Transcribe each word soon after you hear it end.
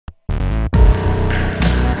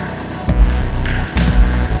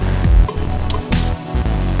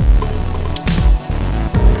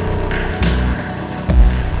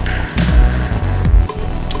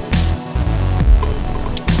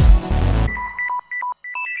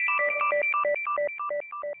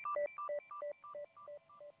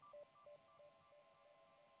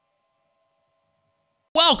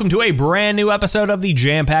Welcome to a brand new episode of the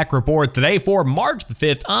Jampack Report today for March the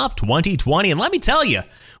 5th of 2020. And let me tell you,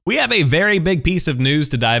 we have a very big piece of news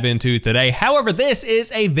to dive into today. However, this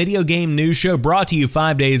is a video game news show brought to you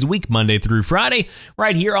 5 days a week, Monday through Friday,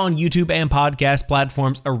 right here on YouTube and podcast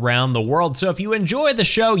platforms around the world. So if you enjoy the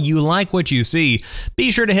show, you like what you see, be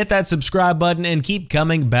sure to hit that subscribe button and keep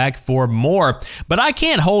coming back for more. But I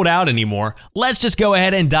can't hold out anymore. Let's just go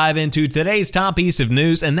ahead and dive into today's top piece of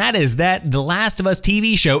news, and that is that The Last of Us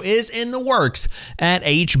TV show is in the works at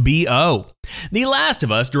HBO. The Last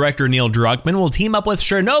of Us director Neil Druckmann will team up with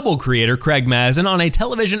Chernobyl creator Craig Mazin on a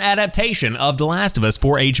television adaptation of The Last of Us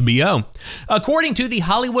for HBO. According to The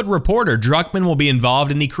Hollywood Reporter, Druckmann will be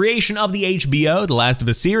involved in the creation of the HBO The Last of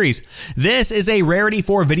Us series. This is a rarity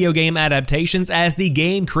for video game adaptations, as the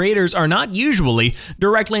game creators are not usually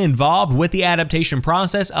directly involved with the adaptation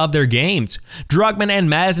process of their games. Druckmann and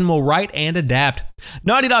Mazin will write and adapt.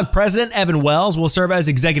 Naughty Dog president Evan Wells will serve as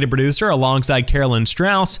executive producer alongside Carolyn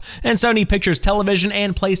Strauss, and Sony Pictures Television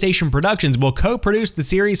and PlayStation Productions will co-produce the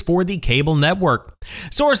series for the cable network.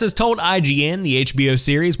 Sources told IGN the HBO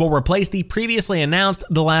series will replace the previously announced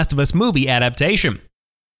The Last of Us movie adaptation.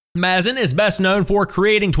 Mazin is best known for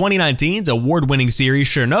creating 2019's award-winning series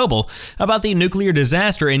Chernobyl about the nuclear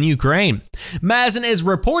disaster in Ukraine. Mazin is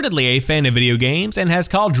reportedly a fan of video games and has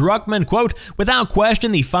called Druckmann, quote, "without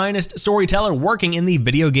question the finest storyteller working in the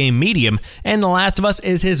video game medium, and The Last of Us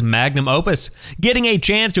is his magnum opus. Getting a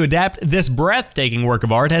chance to adapt this breathtaking work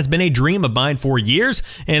of art has been a dream of mine for years,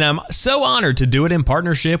 and I'm so honored to do it in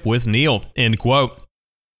partnership with Neil," end quote.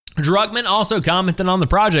 Druckmann also commented on the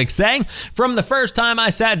project, saying, "From the first time I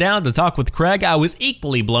sat down to talk with Craig, I was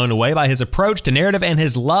equally blown away by his approach to narrative and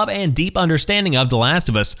his love and deep understanding of The Last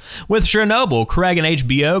of Us. With Chernobyl, Craig and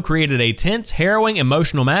HBO created a tense, harrowing,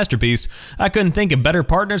 emotional masterpiece. I couldn't think of better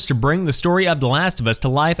partners to bring the story of The Last of Us to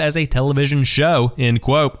life as a television show," end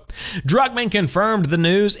quote. Druckmann confirmed the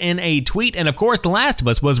news in a tweet, and of course, The Last of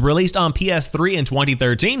Us was released on PS3 in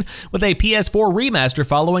 2013, with a PS4 remaster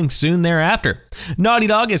following soon thereafter. Naughty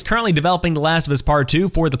Dog is currently developing The Last of Us Part 2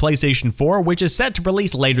 for the PlayStation 4, which is set to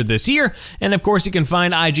release later this year, and of course you can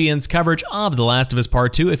find IGN's coverage of The Last of Us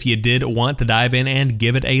Part 2 if you did want to dive in and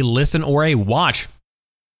give it a listen or a watch.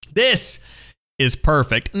 This is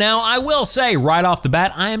perfect. Now, I will say right off the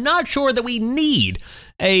bat, I am not sure that we need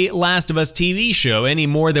a Last of Us TV show any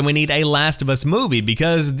more than we need a Last of Us movie,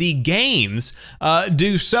 because the games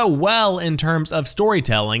do so well in terms of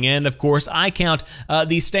storytelling. And of course, I count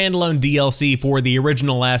the standalone DLC for the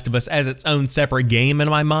original Last of Us as its own separate game in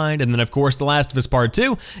my mind. And then of course, The Last of Us Part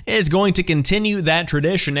 2 is going to continue that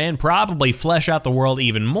tradition and probably flesh out the world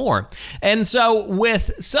even more. And so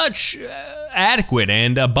with such adequate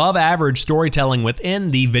and above average storytelling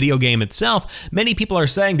within the video game itself, many people are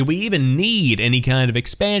saying, do we even need any kind of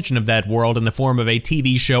expansion of that world in the form of a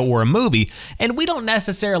TV show or a movie? And we don't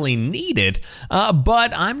necessarily need it,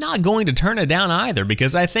 but I'm not going to turn it down either,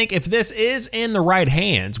 because I think if this is in the right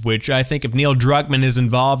hands, which I think if Neil Druckmann is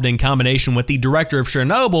involved in combination with the director of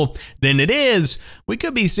Chernobyl, then it is, we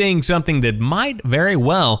could be seeing something that might very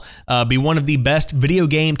well be one of the best video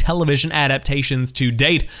game television adaptations to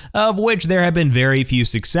date, of which there have been very few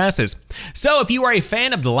successes. So if you are a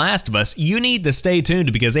fan of The Last of Us, you need to stay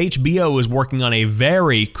tuned, because HBO is working on a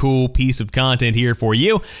very cool piece of content here for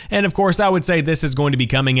you. And of course, I would say this is going to be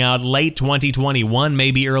coming out late 2021,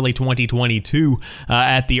 maybe early 2022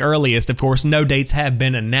 at the earliest. Of course, no dates have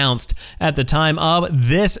been announced at the time of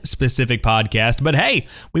this specific podcast, but hey,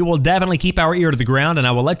 we will definitely keep our ear to the ground, and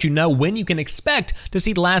I will let you know when you can expect to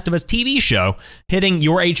see The Last of Us TV show hitting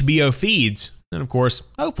your HBO feeds. And of course,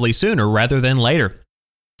 hopefully sooner rather than later.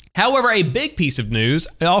 However, a big piece of news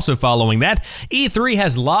also following that, E3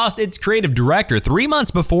 has lost its creative director 3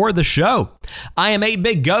 months before the show. I am a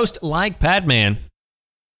big ghost like Padman.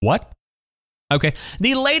 What? Okay.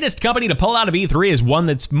 The latest company to pull out of E3 is one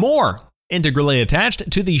that's more integrally attached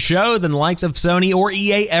to the show than the likes of Sony or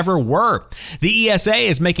EA ever were. The ESA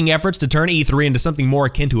is making efforts to turn E3 into something more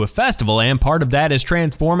akin to a festival, and part of that is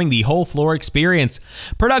transforming the whole floor experience.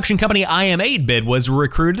 Production company I Am 8-Bit was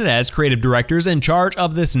recruited as creative directors in charge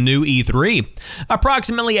of this new E3.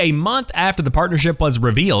 Approximately a month after the partnership was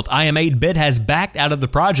revealed, I Am 8-Bit has backed out of the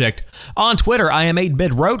project. On Twitter, I Am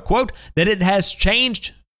 8-Bit wrote, quote, that it has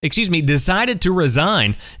decided to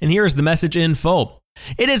resign, and here is the message in full.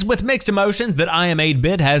 It is with mixed emotions that I Am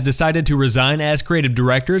 8-Bit has decided to resign as creative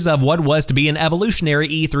directors of what was to be an evolutionary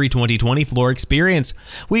E3 2020 floor experience.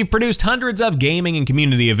 We've produced hundreds of gaming and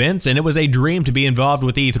community events, and it was a dream to be involved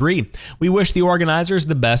with E3. We wish the organizers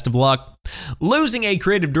the best of luck. Losing a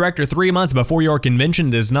creative director 3 months before your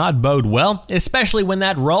convention does not bode well, especially when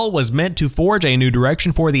that role was meant to forge a new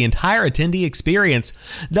direction for the entire attendee experience.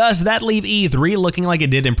 Does that leave E3 looking like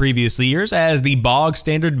it did in previous years as the bog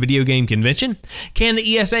standard video game convention? Can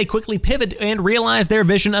the ESA quickly pivot and realize their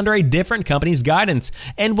vision under a different company's guidance?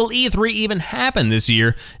 And will E3 even happen this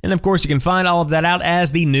year? And of course, you can find all of that out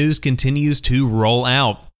as the news continues to roll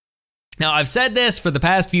out. Now, I've said this for the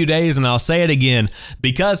past few days, and I'll say it again.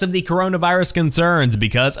 Because of the coronavirus concerns,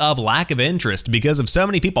 because of lack of interest, because of so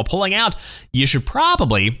many people pulling out, you should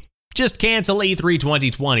probably just cancel E3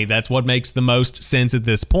 2020. That's what makes the most sense at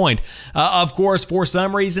this point. Of course, for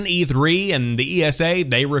some reason, E3 and the ESA,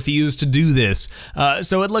 they refuse to do this.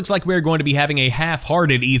 So it looks like we're going to be having a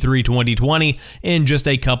half-hearted E3 2020 in just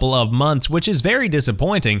a couple of months, which is very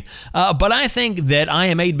disappointing. But I think that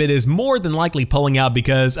iam8bit is more than likely pulling out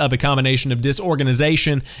because of a combination of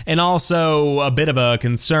disorganization and also a bit of a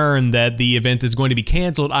concern that the event is going to be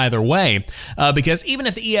canceled either way. Because even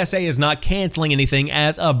if the ESA is not canceling anything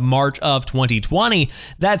as of March of 2020,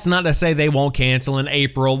 that's not to say they won't cancel in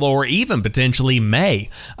April or even potentially May.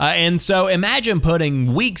 And so imagine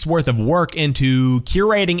putting weeks worth of work into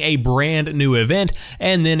curating a brand new event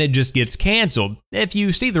and then it just gets canceled. If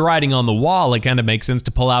you see the writing on the wall, it kind of makes sense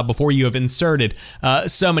to pull out before you have inserted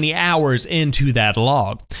so many hours into that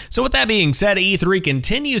log. So with that being said, E3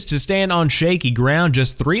 continues to stand on shaky ground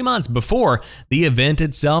just 3 months before the event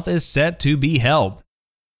itself is set to be held.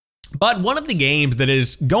 But one of the games that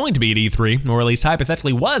is going to be at E3, or at least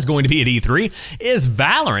hypothetically was going to be at E3, is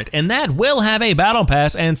Valorant, and that will have a battle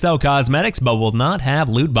pass and sell cosmetics, but will not have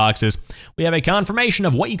loot boxes. We have a confirmation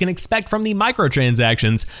of what you can expect from the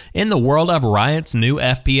microtransactions in the world of Riot's new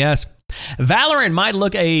FPS. Valorant might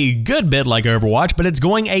look a good bit like Overwatch, but it's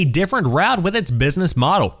going a different route with its business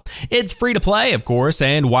model. It's free to play, of course,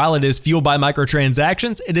 and while it is fueled by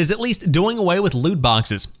microtransactions, it is at least doing away with loot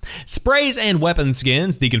boxes. Sprays and weapon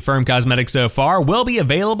skins, the confirmed cosmetics so far, will be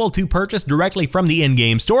available to purchase directly from the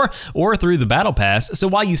in-game store or through the battle pass, so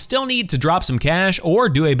while you still need to drop some cash or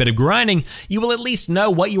do a bit of grinding, you will at least know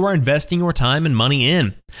what you are investing your time and money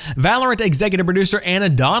in. Valorant executive producer Anna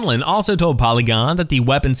Donlan also told Polygon that the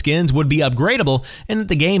weapon skins would be upgradable and that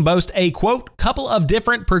the game boasts a, quote, couple of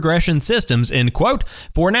different progression systems, end quote.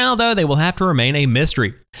 For now, though, they will have to remain a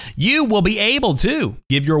mystery. You will be able to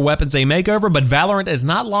give your weapons a makeover, but Valorant is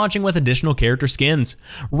not launching with additional character skins.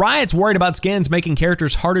 Riot's worried about skins making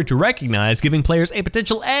characters harder to recognize, giving players a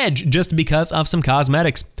potential edge just because of some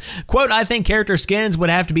cosmetics. Quote, I think character skins would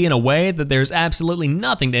have to be in a way that there's absolutely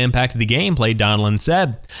nothing to impact the gameplay, Donlan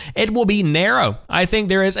said. It will be narrow. I think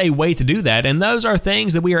there is a way to do that, and those are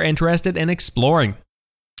things that we are interested in exploring.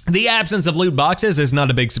 The absence of loot boxes is not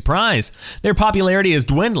a big surprise. Their popularity is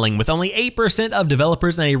dwindling, with only 8% of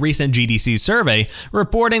developers in a recent GDC survey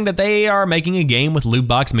reporting that they are making a game with loot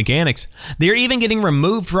box mechanics. They are even getting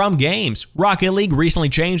removed from games. Rocket League recently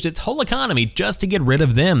changed its whole economy just to get rid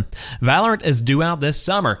of them. Valorant is due out this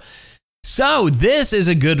summer. So this is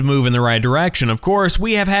a good move in the right direction. Of course,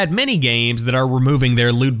 we have had many games that are removing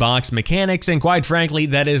their loot box mechanics, and quite frankly,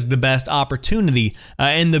 that is the best opportunity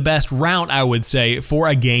and the best route, I would say, for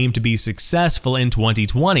a game to be successful in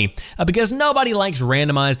 2020, because nobody likes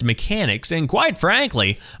randomized mechanics, and quite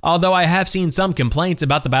frankly, although I have seen some complaints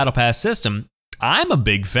about the Battle Pass system, I'm a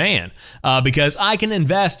big fan because I can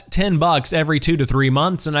invest $10 every 2 to 3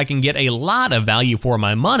 months and I can get a lot of value for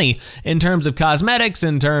my money in terms of cosmetics,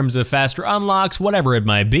 in terms of faster unlocks, whatever it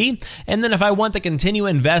might be. And then if I want to continue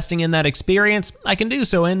investing in that experience, I can do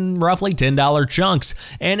so in roughly $10 chunks.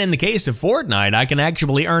 And in the case of Fortnite, I can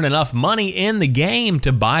actually earn enough money in the game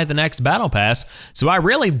to buy the next battle pass. So I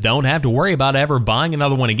really don't have to worry about ever buying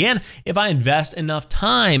another one again if I invest enough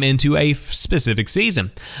time into a specific season.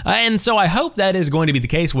 And so I hope that is going to be the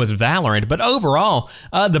case with Valorant, but overall,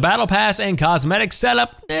 the Battle Pass and cosmetic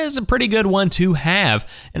setup is a pretty good one to have.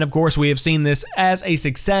 And of course, we have seen this as a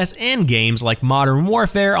success in games like Modern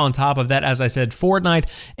Warfare, on top of that, as I said, Fortnite,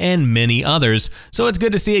 and many others. So it's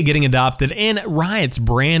good to see it getting adopted in Riot's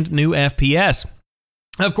brand new FPS.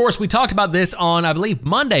 Of course, we talked about this on, I believe,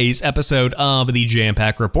 Monday's episode of the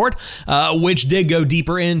Jampack Report, which did go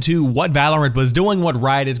deeper into what Valorant was doing, what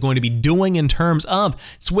Riot is going to be doing in terms of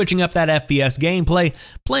switching up that FPS gameplay.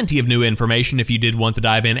 Plenty of new information if you did want to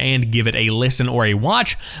dive in and give it a listen or a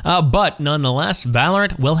watch. But nonetheless,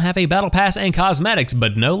 Valorant will have a Battle Pass and cosmetics,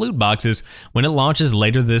 but no loot boxes when it launches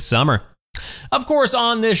later this summer. Of course,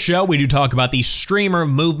 on this show, we do talk about the streamer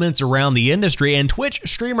movements around the industry, and Twitch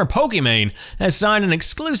streamer Pokimane has signed an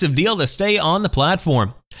exclusive deal to stay on the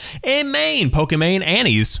platform. In Maine, Pokimane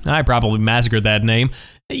Annie's, I probably massacred that name,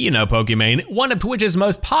 You know Pokimane, one of Twitch's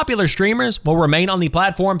most popular streamers, will remain on the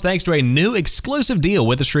platform thanks to a new exclusive deal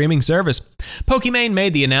with the streaming service. Pokimane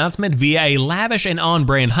made the announcement via a lavish and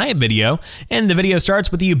on-brand hype video, and the video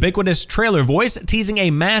starts with the ubiquitous trailer voice teasing a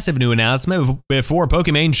massive new announcement before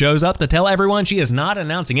Pokimane shows up to tell everyone she is not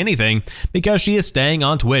announcing anything because she is staying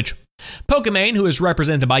on Twitch. Pokimane, who is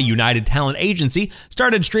represented by United Talent Agency,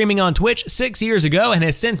 started streaming on Twitch 6 years ago and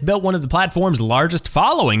has since built one of the platform's largest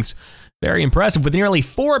followings. Very impressive. With nearly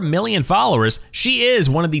 4 million followers, she is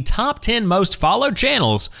one of the top 10 most followed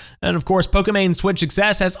channels. And of course, Pokimane's Twitch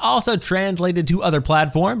success has also translated to other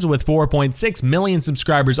platforms with 4.6 million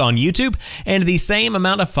subscribers on YouTube and the same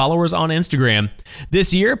amount of followers on Instagram.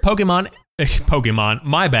 This year, Pokimane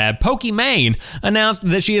announced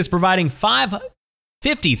that she is providing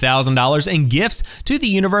 $50,000 in gifts to the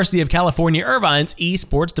University of California, Irvine's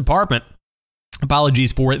esports department.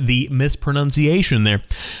 Apologies for the mispronunciation there.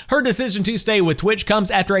 Her decision to stay with Twitch comes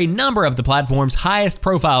after a number of the platform's highest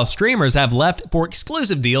profile streamers have left for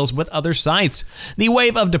exclusive deals with other sites. The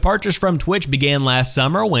wave of departures from Twitch began last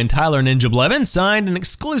summer when Tyler Ninja Blevin signed an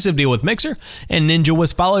exclusive deal with Mixer, and Ninja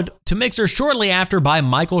was followed to Mixer shortly after by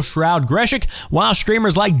Michael Shroud Greshik, while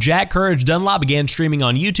streamers like Jack Courage Dunlop began streaming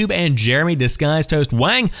on YouTube and Jeremy Disguised Toast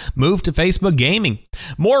Wang moved to Facebook Gaming.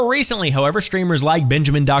 More recently, however, streamers like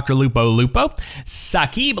Benjamin Dr. Lupo,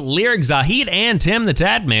 Saqib Lyric Zahid, and Tim the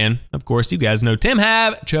Tatman, of course you guys know Tim,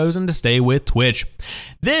 have chosen to stay with Twitch.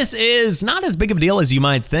 This is not as big of a deal as you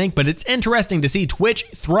might think, but it's interesting to see Twitch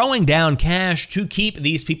throwing down cash to keep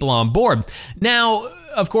these people on board. Now,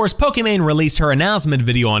 of course, Pokimane released her announcement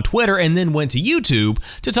video on Twitter and then went to YouTube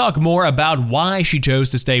to talk more about why she chose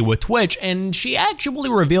to stay with Twitch, and she actually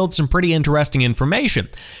revealed some pretty interesting information.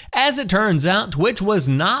 As it turns out, Twitch was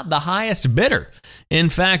not the highest bidder. In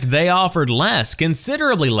fact, they offered less,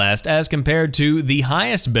 considerably less, as compared to the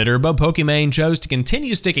highest bidder, but Pokimane chose to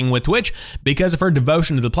continue sticking with Twitch because of her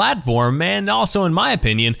devotion to the platform and also, in my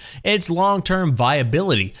opinion, its long-term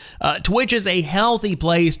viability. Twitch is a healthy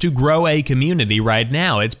place to grow a community right now.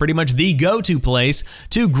 It's pretty much the go-to place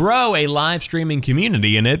to grow a live streaming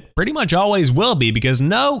community, and it pretty much always will be because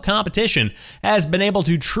no competition has been able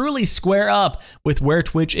to truly square up with where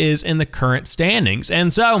Twitch is in the current standings.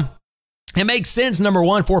 And so, it makes sense, number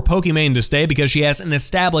one, for Pokimane to stay because she has an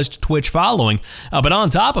established Twitch following. But on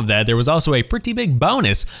top of that, there was also a pretty big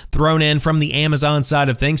bonus thrown in from the Amazon side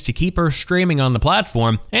of things to keep her streaming on the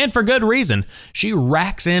platform, and for good reason. She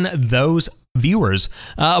racks in those viewers.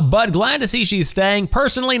 But glad to see she's staying.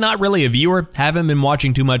 Personally, not really a viewer. Haven't been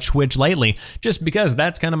watching too much Twitch lately, just because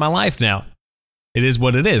that's kind of my life now. It is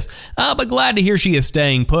what it is, but glad to hear she is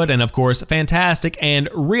staying put, and of course, fantastic and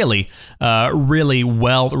really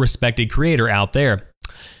well-respected creator out there.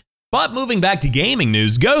 But moving back to gaming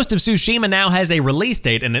news, Ghost of Tsushima now has a release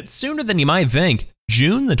date, and it's sooner than you might think.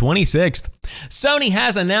 June the 26th. Sony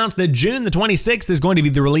has announced that June the 26th is going to be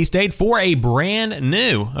the release date for a brand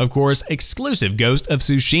new, of course, exclusive Ghost of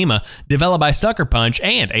Tsushima, developed by Sucker Punch,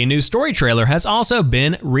 and a new story trailer has also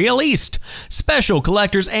been released. Special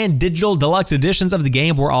collectors and digital deluxe editions of the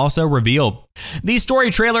game were also revealed. The story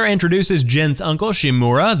trailer introduces Jin's uncle,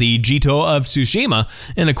 Shimura, the Jito of Tsushima,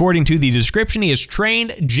 and according to the description, he has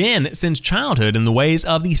trained Jin since childhood in the ways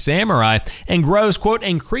of the samurai, and grows, quote,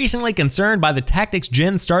 increasingly concerned by the tactics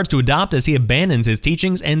Jin starts to adopt as he abandons his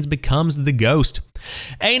teachings and becomes the ghost.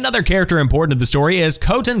 Another character important to the story is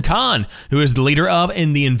Khotan Khan, who is the leader of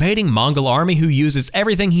the invading Mongol army who uses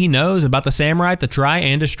everything he knows about the samurai to try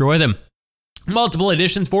and destroy them. Multiple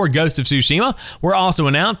editions for Ghost of Tsushima were also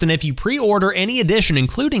announced, and if you pre-order any edition,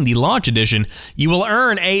 including the launch edition, you will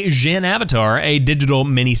earn a Jin avatar, a digital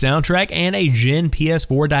mini soundtrack, and a Jin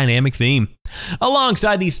PS4 dynamic theme.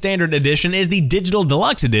 Alongside the standard edition is the digital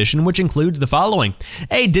deluxe edition, which includes the following: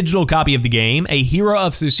 a digital copy of the game, a Hero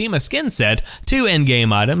of Tsushima skin set, 2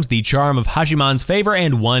 in-game items, the charm of Hashiman's favor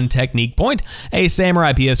and 1 technique point, a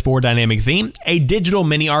Samurai PS4 dynamic theme, a digital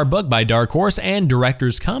mini art book by Dark Horse, and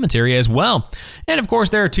director's commentary as well. And of course,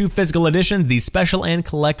 there are 2 physical editions, the special and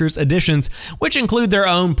collector's editions, which include their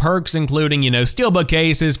own perks, including, steelbook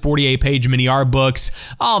cases, 48-page mini art books,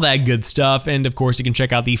 all that good stuff. And of course, you can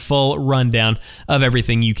check out the full rundown of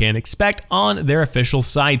everything you can expect on their official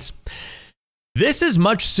sites. This is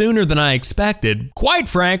much sooner than I expected. Quite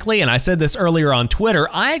frankly, and I said this earlier on Twitter,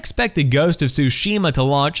 I expected Ghost of Tsushima to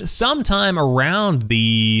launch sometime around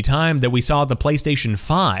the time that we saw the PlayStation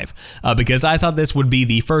 5, because I thought this would be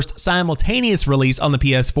the first simultaneous release on the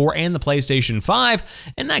PS4 and the PlayStation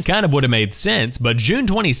 5, and that kind of would have made sense, but June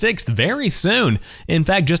 26th, very soon. In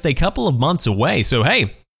fact, just a couple of months away, so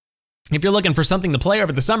hey, If you're looking for something to play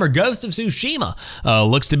over the summer, Ghost of Tsushima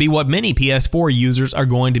looks to be what many PS4 users are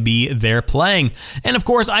going to be there playing. And of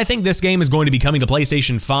course, I think this game is going to be coming to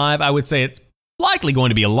PlayStation 5. I would say it's likely going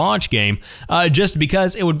to be a launch game, just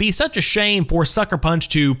because it would be such a shame for Sucker Punch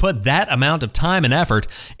to put that amount of time and effort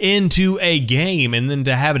into a game and then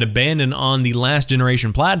to have it abandoned on the last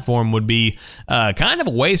generation platform would be kind of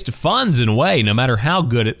a waste of funds in a way, no matter how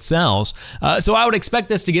good it sells. So I would expect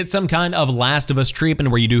this to get some kind of Last of Us treatment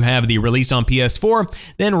where you do have the release on PS4,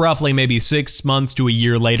 then roughly maybe 6 months to a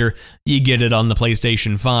year later, you get it on the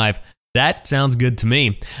PlayStation 5. That sounds good to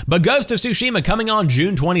me. But Ghost of Tsushima coming on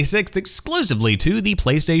June 26th exclusively to the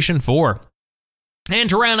PlayStation 4. And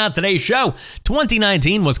to round out today's show,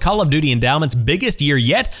 2019 was Call of Duty Endowment's biggest year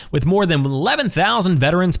yet, with more than 11,000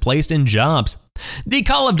 veterans placed in jobs. The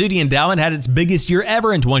Call of Duty Endowment had its biggest year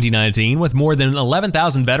ever in 2019, with more than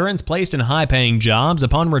 11,000 veterans placed in high-paying jobs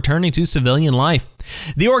upon returning to civilian life.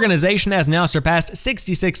 The organization has now surpassed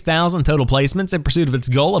 66,000 total placements in pursuit of its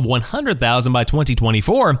goal of 100,000 by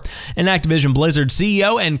 2024. And Activision Blizzard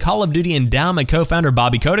CEO and Call of Duty Endowment co-founder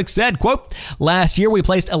Bobby Kotick said, quote, "Last year we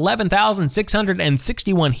placed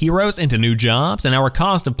 11,661 heroes into new jobs, and our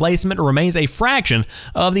cost of placement remains a fraction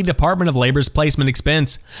of the Department of Labor's placement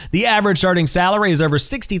expense. The average starting salary is over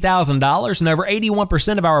 $60,000, and over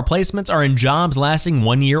 81% of our placements are in jobs lasting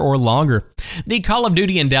 1 year or longer. The Call of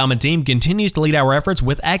Duty Endowment team continues to lead our efforts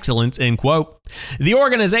with excellence," end quote. The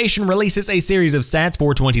organization releases a series of stats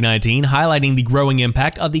for 2019, highlighting the growing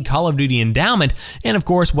impact of the Call of Duty Endowment and, of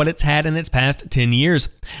course, what it's had in its past 10 years.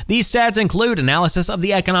 These stats include analysis of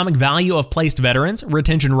the economic value of placed veterans,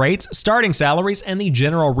 retention rates, starting salaries, and the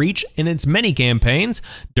general reach in its many campaigns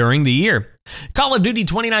during the year. Call of Duty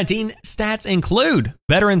 2019 stats include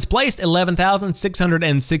veterans placed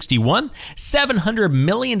 11,661, $700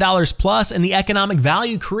 million plus in the economic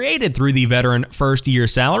value created through the veteran first year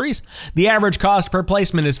salaries. The average cost per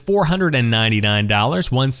placement is $499,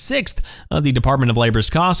 1/6 of the Department of Labor's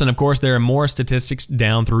cost, and of course there are more statistics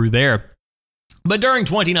down through there. But during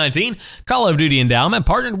 2019, Call of Duty Endowment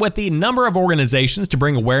partnered with the number of organizations to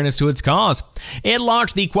bring awareness to its cause. It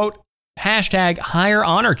launched the, quote, #Higher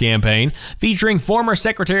Honor campaign featuring former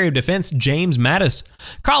Secretary of Defense James Mattis.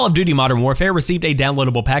 Call of Duty Modern Warfare received a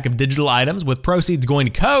downloadable pack of digital items with proceeds going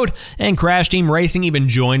to Code, and Crash Team Racing even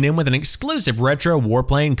joined in with an exclusive retro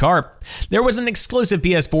warplane cart. There was an exclusive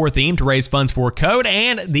PS4 theme to raise funds for Code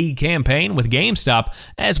and the campaign with GameStop,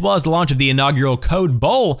 as well as the launch of the inaugural Code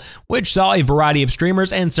Bowl, which saw a variety of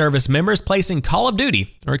streamers and service members playing Call of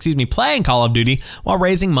Duty while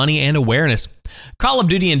raising money and awareness. Call of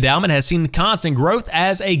Duty Endowment has seen constant growth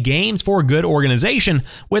as a Games for Good organization,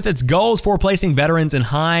 with its goals for placing veterans in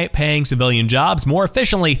high-paying civilian jobs more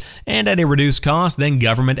efficiently and at a reduced cost than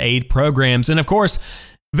government aid programs. And of course,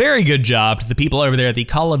 very good job to the people over there at the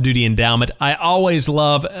Call of Duty Endowment. I always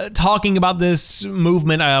love talking about this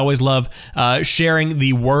movement. I always love sharing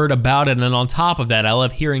the word about it. And on top of that, I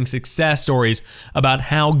love hearing success stories about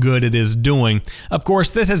how good it is doing. Of course,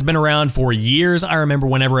 this has been around for years. I remember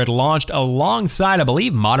whenever it launched alongside, I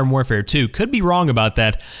believe, Modern Warfare 2. Could be wrong about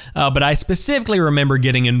that, but I specifically remember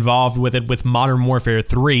getting involved with it with Modern Warfare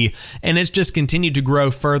 3, and it's just continued to grow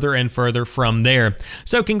further and further from there.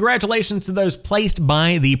 So congratulations to those placed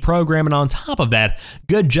by the program, and on top of that,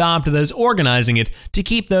 good job to those organizing it to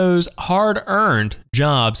keep those hard-earned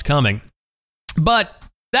jobs coming. But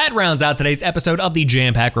that rounds out today's episode of the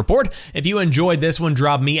Jampack Report. If you enjoyed this one,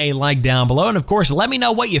 drop me a like down below, and of course, let me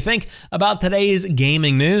know what you think about today's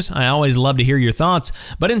gaming news. I always love to hear your thoughts.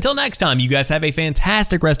 But until next time, you guys have a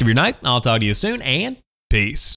fantastic rest of your night. I'll talk to you soon, and peace.